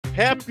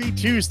Happy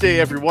Tuesday,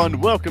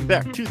 everyone. Welcome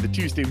back to the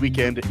Tuesday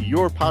Weekend,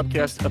 your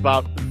podcast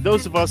about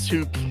those of us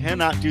who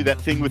cannot do that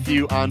thing with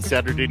you on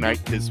Saturday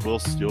night because we'll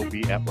still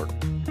be at work.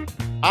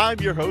 I'm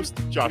your host,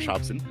 Josh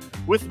Hobson.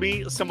 With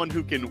me, someone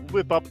who can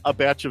whip up a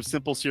batch of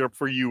simple syrup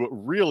for you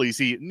real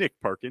easy, Nick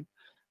Parkin.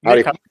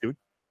 Nick, how are you doing?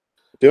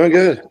 Doing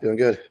good, doing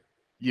good.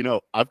 You know,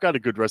 I've got a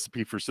good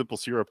recipe for simple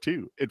syrup,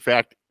 too. In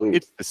fact,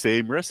 it's the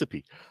same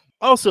recipe.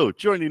 Also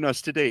joining us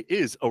today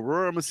is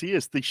Aurora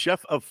Macias, the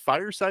chef of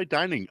Fireside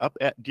Dining up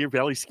at Deer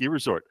Valley Ski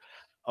Resort.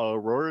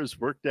 Aurora's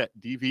worked at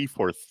DV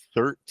for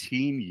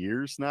 13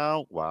 years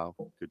now. Wow,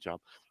 good job.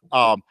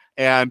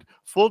 And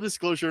full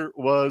disclosure,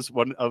 was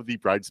one of the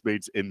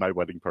bridesmaids in my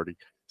wedding party.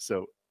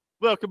 So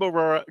welcome,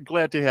 Aurora.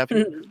 Glad to have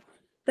you.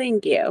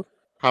 Thank you.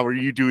 How are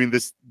you doing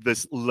this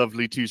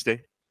lovely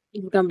Tuesday?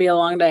 It's gonna be a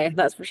long day,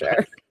 that's for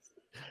sure.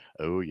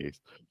 Oh, yes.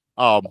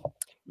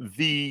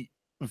 The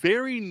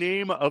very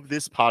name of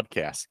this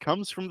podcast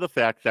comes from the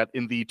fact that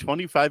in the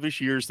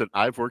 25-ish years that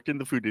I've worked in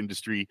the food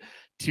industry,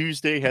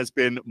 Tuesday has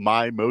been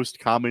my most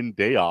common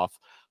day off,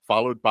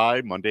 followed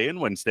by Monday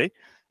and Wednesday.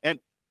 And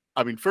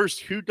I mean, first,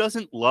 who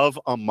doesn't love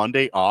a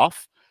Monday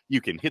off? You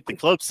can hit the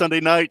club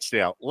Sunday night,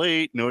 stay out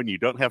late, knowing you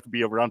don't have to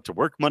be around to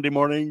work Monday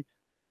morning.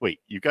 Wait,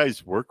 you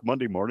guys work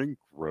Monday morning?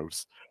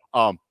 Gross.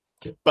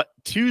 But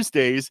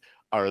Tuesdays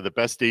are the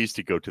best days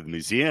to go to the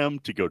museum,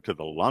 to go to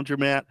the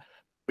laundromat.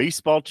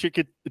 Baseball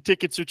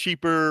tickets are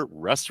cheaper.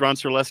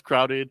 Restaurants are less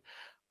crowded.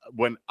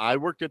 When I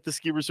worked at the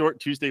ski resort,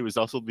 Tuesday was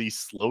also the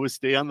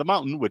slowest day on the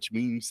mountain, which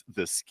means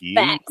the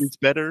skiing is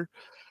better.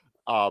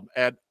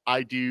 And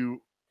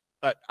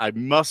I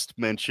must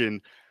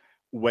mention,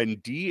 when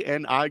Dee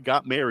and I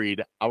got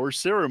married, our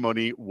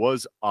ceremony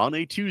was on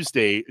a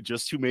Tuesday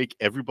just to make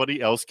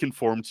everybody else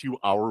conform to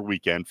our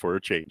weekend for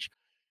a change.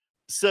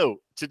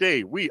 So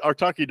today we are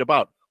talking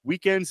about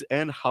weekends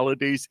and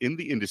holidays in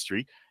the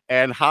industry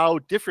and how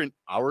different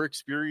our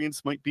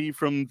experience might be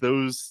from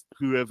those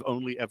who have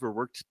only ever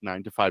worked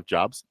 9-to-5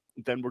 jobs.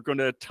 Then we're going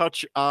to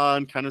touch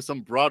on kind of some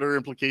broader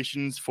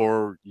implications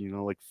for,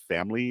 like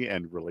family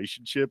and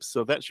relationships.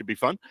 So that should be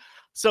fun.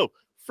 So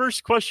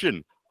first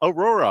question,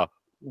 Aurora,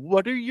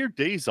 what are your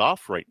days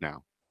off right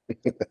now?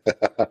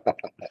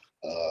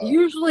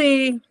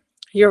 Usually,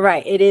 you're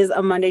right. It is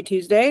a Monday,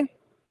 Tuesday.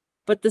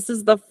 But this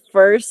is the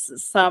first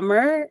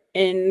summer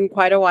in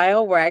quite a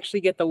while where I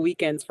actually get the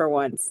weekends for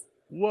once.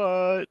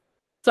 What?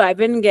 So I've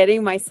been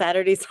getting my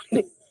Saturday,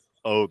 Sunday.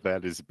 Oh,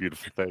 that is a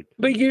beautiful thing.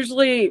 But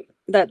usually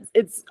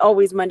it's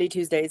always Monday,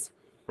 Tuesdays.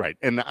 Right.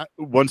 And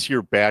once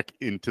you're back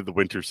into the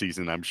winter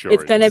season, I'm sure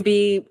it's going to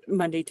be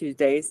Monday,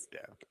 Tuesdays.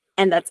 Yeah.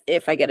 And that's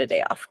if I get a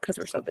day off because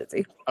we're so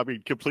busy. I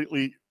mean,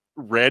 completely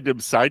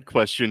random side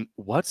question.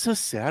 What's a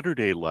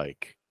Saturday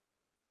like?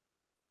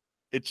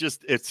 It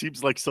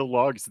seems like so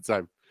long since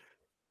I've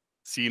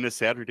seen a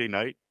Saturday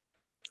night.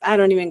 I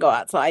don't even go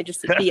out, so I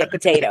just be a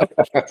potato.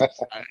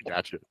 I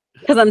gotcha.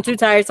 Because I'm too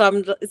tired,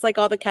 so it's like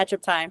all the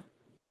catch-up time.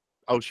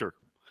 Oh, sure.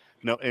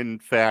 No, in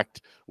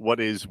fact, what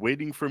is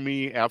waiting for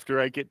me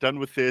after I get done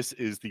with this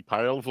is the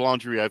pile of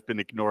laundry I've been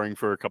ignoring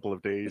for a couple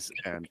of days,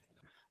 and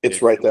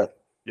it's right there.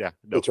 Yeah,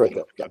 it's right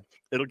there.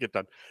 It'll get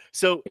done.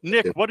 So,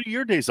 Nick, what are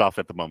your days off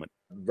at the moment?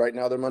 Right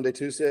now, they're Monday,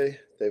 Tuesday.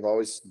 They've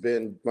always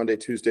been Monday,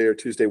 Tuesday, or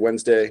Tuesday,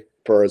 Wednesday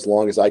for as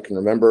long as I can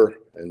remember,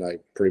 and I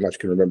pretty much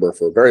can remember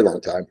for a very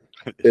long time.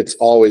 I've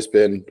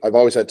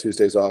always had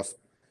Tuesdays off,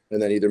 and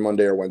then either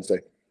Monday or Wednesday.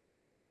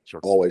 Sure.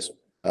 Always,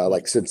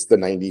 like since the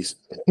 90s.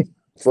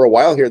 For a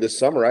while here this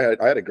summer,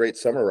 I had a great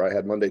summer where I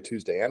had Monday,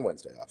 Tuesday, and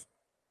Wednesday off.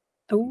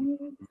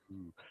 Oh.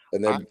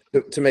 And then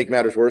to make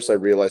matters worse, I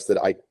realized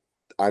that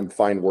I'm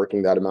fine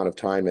working that amount of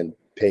time and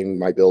paying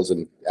my bills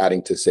and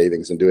adding to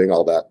savings and doing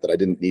all that I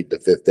didn't need the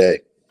fifth day.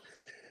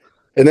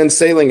 And then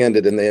sailing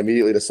ended, and they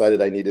immediately decided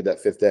I needed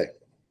that fifth day.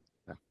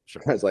 Yeah,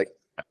 sure. I was like,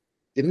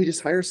 didn't we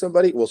just hire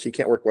somebody? Well, she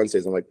can't work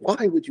Wednesdays. I'm like,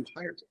 why would you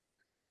hire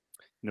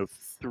them?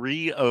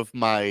 3 of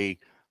my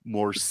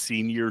more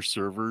senior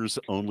servers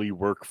only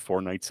work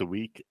 4 nights a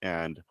week,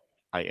 and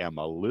I am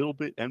a little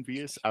bit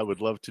envious. I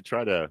would love to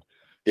try to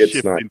shift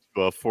into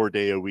a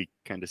 4-day-a-week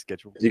kind of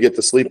schedule. You get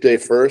the sleep day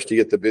first, you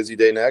get the busy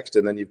day next,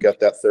 and then you've got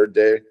that third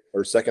day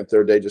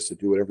just to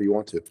do whatever you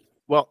want to.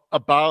 Well,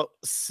 about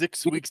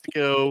 6 weeks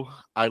ago,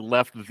 I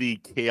left the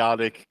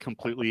chaotic,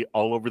 completely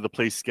all over the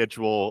place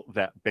schedule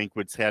that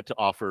banquets had to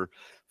offer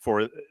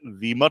for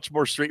the much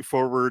more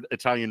straightforward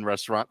Italian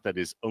restaurant that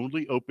is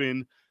only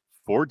open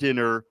for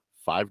dinner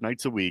 5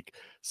 nights a week.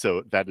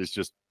 So that is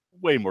just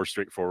way more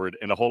straightforward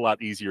and a whole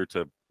lot easier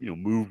to,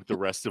 move the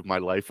rest of my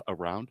life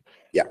around.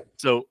 Yeah.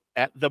 So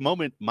at the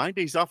moment, my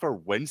days off are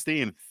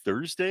Wednesday and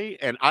Thursday,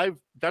 and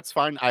that's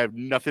fine. I have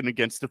nothing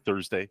against a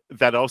Thursday.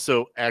 That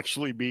also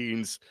actually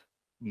means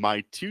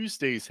my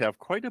Tuesdays have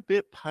quite a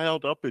bit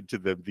piled up into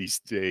them these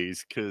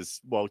days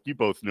because, well, you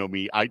both know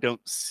me. I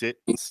don't sit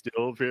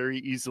still very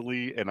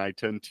easily, and I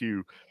tend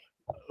to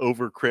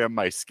overcram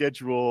my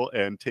schedule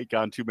and take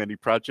on too many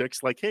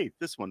projects like, hey,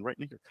 this one right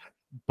here.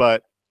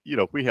 But,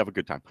 we have a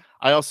good time.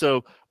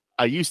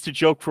 I used to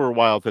joke for a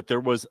while that there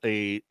was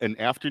an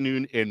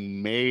afternoon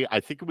in May, I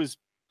think it was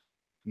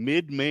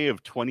mid-May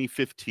of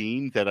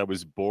 2015 that I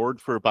was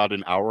bored for about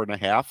an hour and a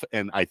half,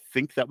 and I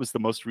think that was the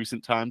most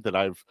recent time that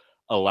I've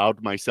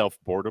allowed myself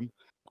boredom.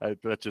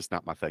 That's just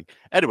not my thing.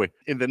 Anyway,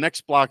 in the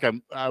next block,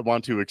 I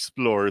want to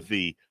explore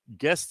the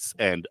guests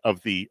end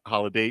of the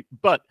holiday,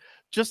 but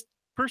just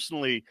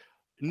personally,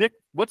 Nick,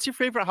 what's your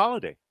favorite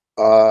holiday?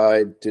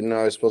 I didn't know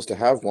I was supposed to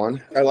have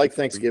one. I like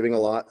Thanksgiving a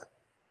lot.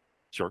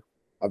 Sure.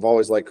 I've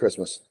always liked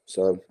Christmas.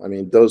 So, I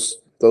mean, those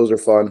are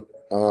fun.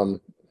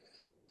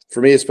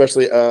 For me,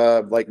 especially,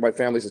 like my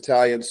family's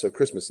Italian, so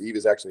Christmas Eve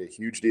is actually a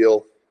huge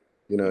deal.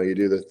 You know, you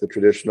do the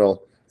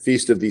traditional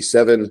feast of the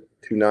 7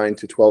 to 9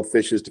 to 12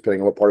 fishes,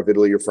 depending on what part of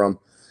Italy you're from,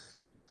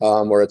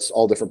 where it's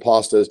all different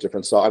pastas,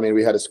 different sauce. I mean,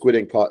 we had a squid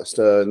ink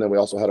pasta, and then we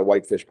also had a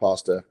whitefish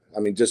pasta. I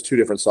mean, just 2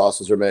 different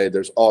sauces are made.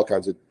 There's all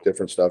kinds of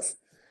different stuff.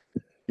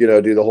 You know,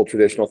 do the whole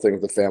traditional thing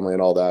with the family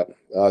and all that.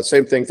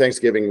 Same thing,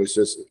 Thanksgiving was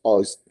just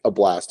always a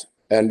blast.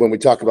 And when we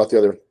talk about the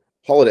other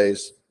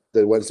holidays,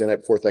 the Wednesday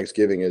night before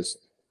Thanksgiving is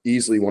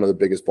easily one of the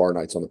biggest bar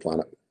nights on the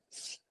planet.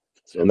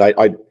 And I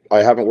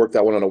haven't worked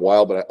that one in a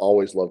while, but I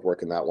always loved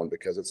working that one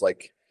because it's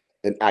like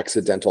an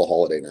accidental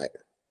holiday night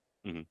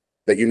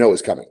that you know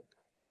is coming.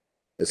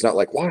 It's not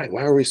like, why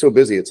are we so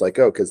busy? It's like,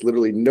 oh, because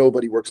literally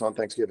nobody works on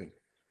Thanksgiving.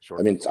 Sure.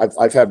 I mean,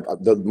 I've had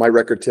my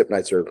record tip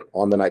nights are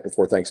on the night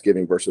before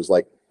Thanksgiving versus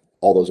like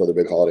all those other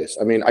big holidays.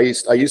 I mean, I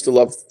used to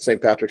love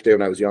St. Patrick's Day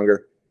when I was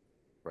younger.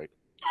 Right.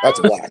 That's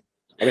a blast.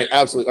 I mean,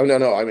 absolutely. Oh,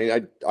 no. I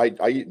mean,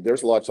 I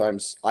there's a lot of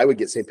times I would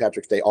get St.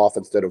 Patrick's Day off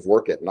instead of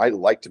work it, and I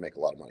like to make a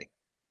lot of money.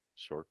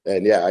 Sure.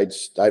 And yeah,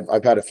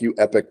 I've had a few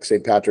epic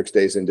St. Patrick's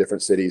Days in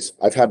different cities.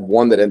 I've had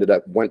one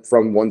that went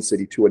from one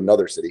city to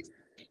another city.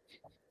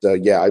 So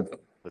yeah,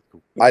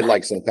 I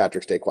like St.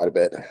 Patrick's Day quite a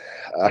bit.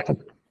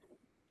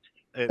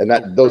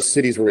 And those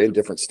cities were in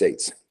different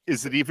states.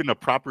 Is it even a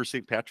proper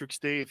St. Patrick's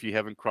Day if you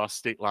haven't crossed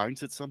state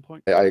lines at some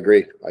point? I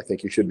agree. I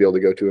think you should be able to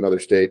go to another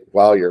state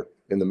while you're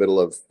in the middle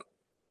of,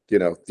 you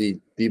know, the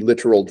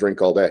literal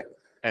drink all day.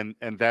 And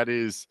that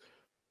is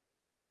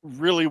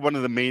really one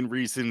of the main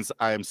reasons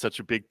I am such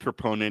a big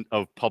proponent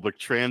of public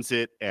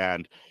transit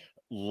and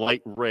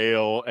light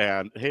rail.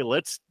 And hey,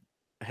 let's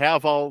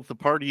have all the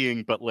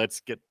partying, but let's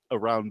get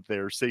around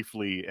there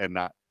safely and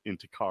not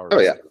into cars. Oh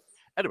yeah.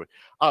 Anyway,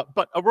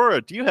 but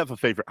Aurora, do you have a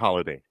favorite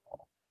holiday?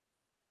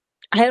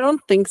 I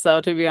don't think so,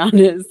 to be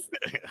honest.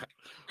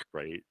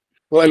 Right.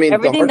 Well, I mean,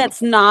 everything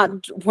that's not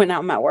when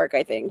I'm at work,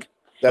 I think.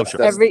 That's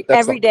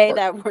every day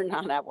that we're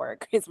not at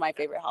work is my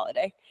favorite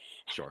holiday.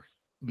 Sure.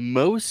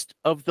 Most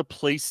of the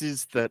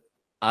places that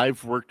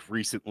I've worked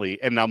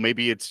recently, and now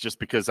maybe it's just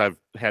because I've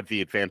had the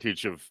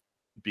advantage of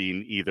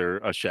being either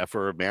a chef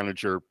or a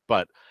manager,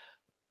 but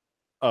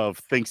of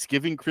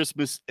Thanksgiving,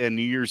 Christmas, and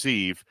New Year's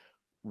Eve,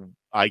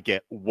 I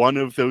get one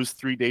of those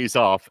 3 days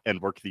off and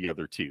work the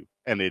other 2.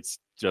 And it's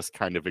just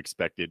kind of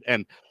expected.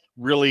 And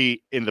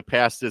really, in the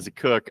past as a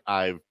cook,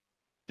 I've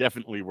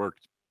definitely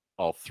worked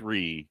all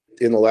 3.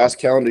 In the last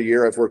calendar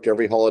year, I've worked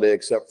every holiday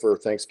except for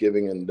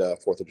Thanksgiving and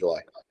 4th of July.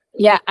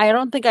 Yeah, I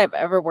don't think I've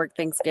ever worked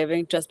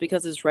Thanksgiving just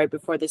because it's right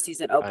before the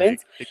season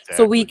opens. Exactly.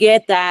 So we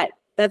get that.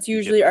 That's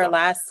usually our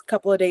last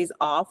couple of days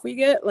off. We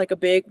get like a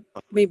big,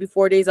 maybe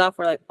 4 days off.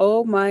 We're like,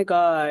 oh my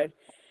God,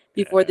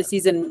 before the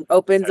season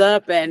opens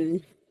up,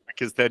 and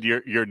because then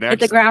your next hit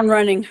the ground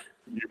running.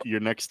 Your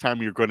next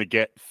time you're going to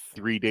get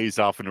 3 days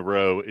off in a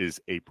row is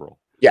April.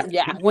 Yeah.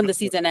 Yeah, when the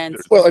season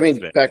ends. Well, I mean,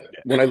 back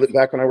when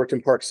I worked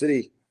in Park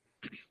City,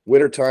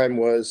 wintertime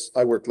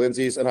I worked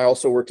Lindsay's, and I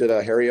also worked at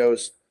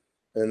Harrio's,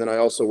 and then I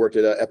also worked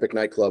at Epic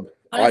Nightclub.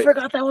 I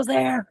forgot that was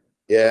there.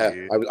 Yeah,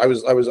 I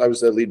was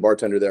the lead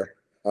bartender there.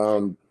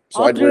 So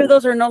all 3 of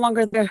those are no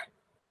longer there.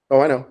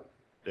 Oh, I know.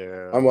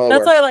 Yeah. I'm well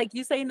That's aware. why, like,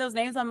 you saying those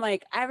names, I'm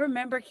like, I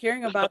remember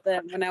hearing about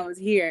them when I was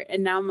here,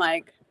 and now I'm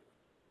like.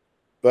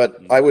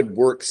 But I would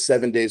work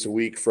 7 days a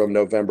week from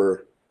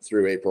November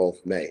through April,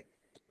 May.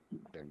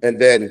 And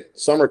then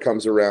summer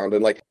comes around,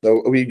 and like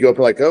we'd go up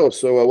and like, oh,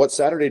 so what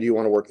Saturday do you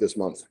want to work this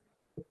month?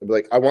 I'd be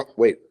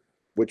like,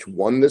 which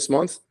one this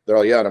month? They're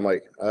all, yeah. And I'm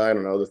like, I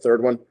don't know, the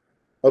 3rd one.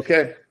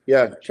 Okay,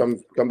 yeah, come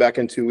back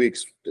in 2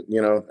 weeks,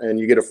 you know, and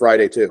you get a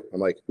Friday too.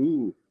 I'm like,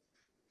 ooh,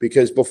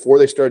 because before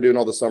they started doing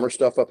all the summer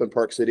stuff up in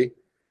Park City,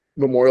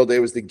 Memorial Day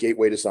was the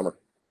gateway to summer.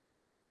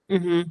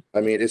 Mm-hmm.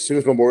 I mean, as soon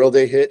as Memorial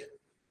Day hit,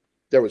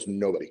 there was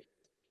nobody.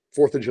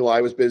 4th of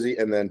July was busy,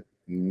 and then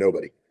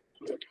nobody.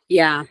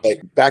 Yeah.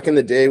 Like back in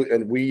the day,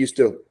 and we used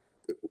to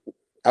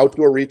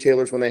outdoor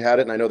retailers when they had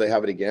it, and I know they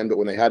have it again, but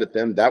when they had it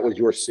then, that was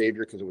your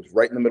savior because it was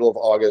right in the middle of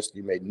August.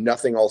 You made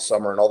nothing all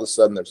summer, and all of a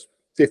sudden there's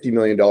 $50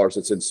 million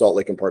that's in Salt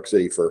Lake and Park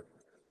City for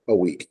a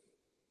week.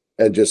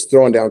 And just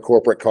throwing down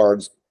corporate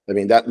cards. I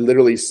mean, that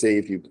literally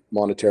saved you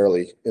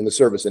monetarily in the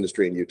service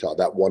industry in Utah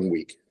that 1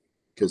 week,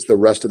 because the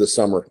rest of the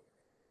summer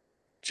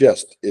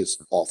just is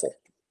awful.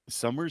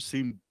 Summers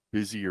seem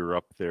busier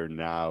up there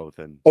now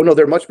than. Oh no,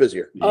 they're much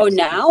busier. Oh,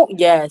 now?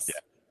 Yes.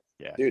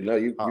 Yeah. Dude, no,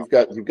 you've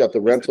got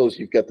the rentals,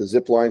 you've got the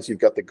zip lines, you've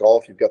got the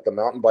golf, you've got the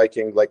mountain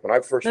biking. Like when I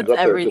first was up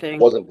there, it just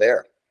wasn't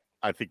there.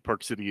 I think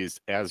Park City is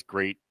as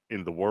great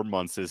in the warm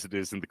months as it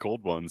is in the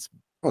cold ones.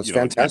 Oh, it's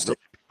fantastic.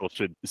 people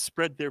should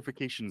spread their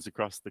vacations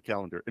across the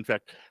calendar. In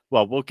fact,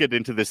 well, we'll get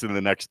into this in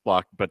the next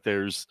block, but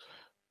there's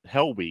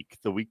Hell Week,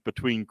 the week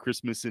between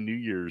Christmas and New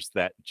Year's,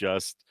 that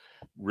just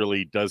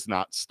really does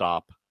not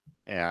stop.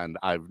 And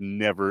I've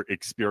never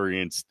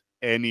experienced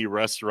any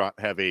restaurant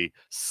have a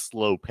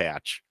slow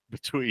patch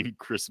between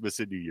Christmas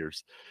and New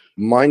Year's.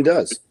 Mine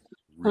does.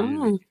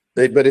 Really?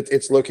 But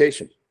it's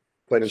location,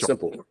 plain and Sure.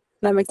 simple.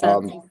 That makes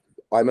sense.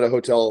 I'm at a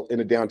hotel in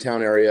a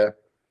downtown area,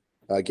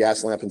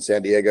 Gas Lamp in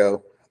San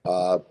Diego.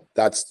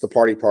 That's the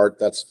party part.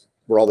 That's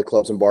where all the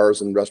clubs and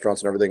bars and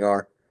restaurants and everything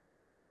are.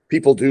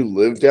 People do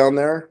live down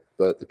there,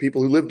 but the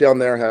people who live down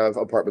there have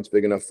apartments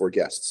big enough for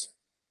guests.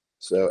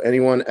 So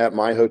anyone at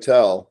my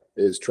hotel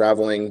is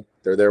traveling.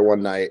 They're there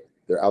one night.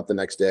 They're out the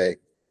next day.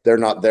 They're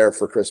not there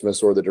for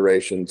Christmas or the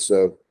duration.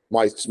 So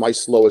my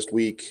slowest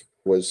week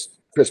was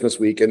Christmas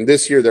week. And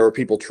this year there were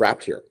people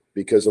trapped here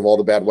because of all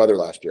the bad weather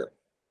last year.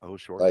 Oh,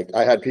 sure. Like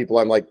I had people,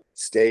 I'm like,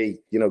 stay,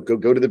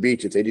 go to the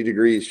beach. It's 80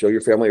 degrees. Show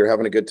your family you're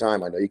having a good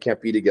time. I know you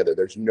can't be together.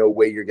 There's no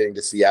way you're getting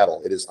to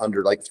Seattle. It is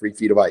under like 3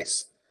 feet of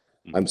ice.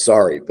 I'm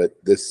sorry, but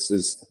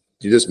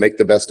you just make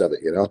the best of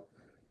it,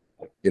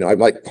 I'm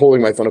like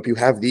holding my phone up. You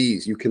have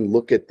these, you can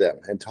look at them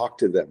and talk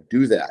to them.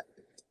 Do that.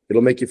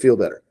 It'll make you feel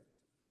better.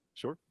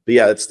 Sure. But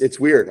yeah, it's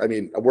weird. I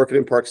mean, I'm working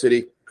in Park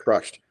City,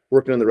 crushed.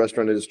 Working in the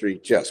restaurant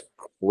industry, just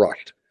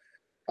crushed.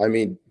 I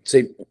mean,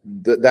 say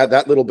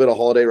that little bit of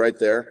holiday right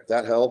there,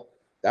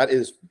 that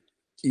is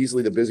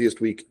easily the busiest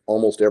week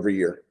almost every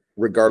year,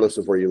 regardless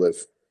of where you live,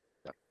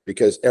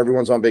 because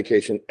everyone's on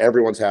vacation,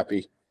 everyone's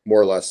happy, more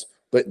or less,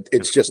 but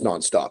it's just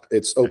nonstop.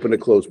 It's open to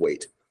close,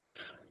 wait.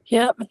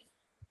 Yep.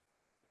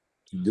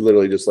 You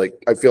literally just like,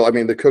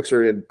 the cooks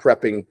are in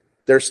prepping.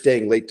 They're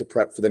staying late to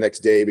prep for the next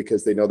day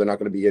because they know they're not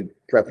going to be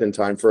prepped in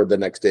time for the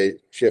next day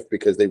shift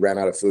because they ran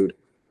out of food.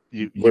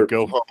 You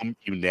go home,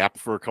 you nap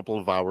for a couple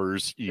of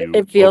hours.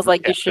 It feels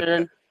like you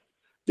should.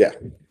 Yeah.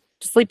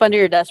 Just sleep under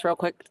your desk real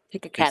quick.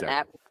 Take a cat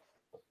nap.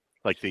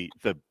 Like the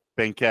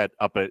banquette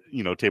up at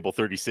table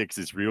 36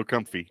 is real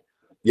comfy.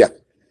 Yeah.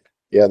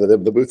 Yeah, the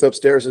booth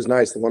upstairs is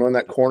nice. The one on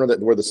that corner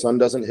where the sun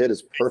doesn't hit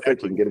is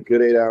perfect. Exactly. You can get a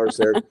good 8 hours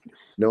there.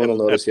 No one will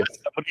notice you.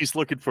 Somebody's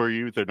looking for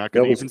you. They're not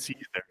going to even see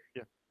you there.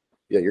 Yeah.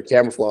 Yeah, you're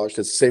camouflaged.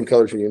 It's the same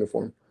color as your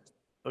uniform.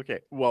 Okay,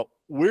 well,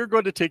 we're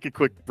going to take a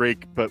quick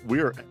break, but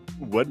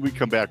when we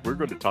come back, we're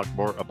going to talk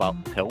more about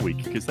Hell Week,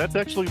 because that's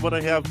actually what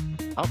I have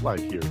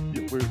outlined here.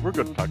 We're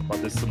going to talk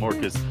about this some more,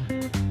 because,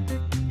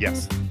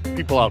 yes,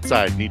 people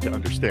outside need to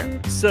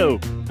understand. So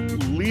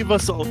leave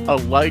us a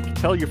like,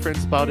 tell your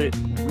friends about it.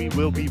 We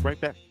will be right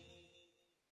back.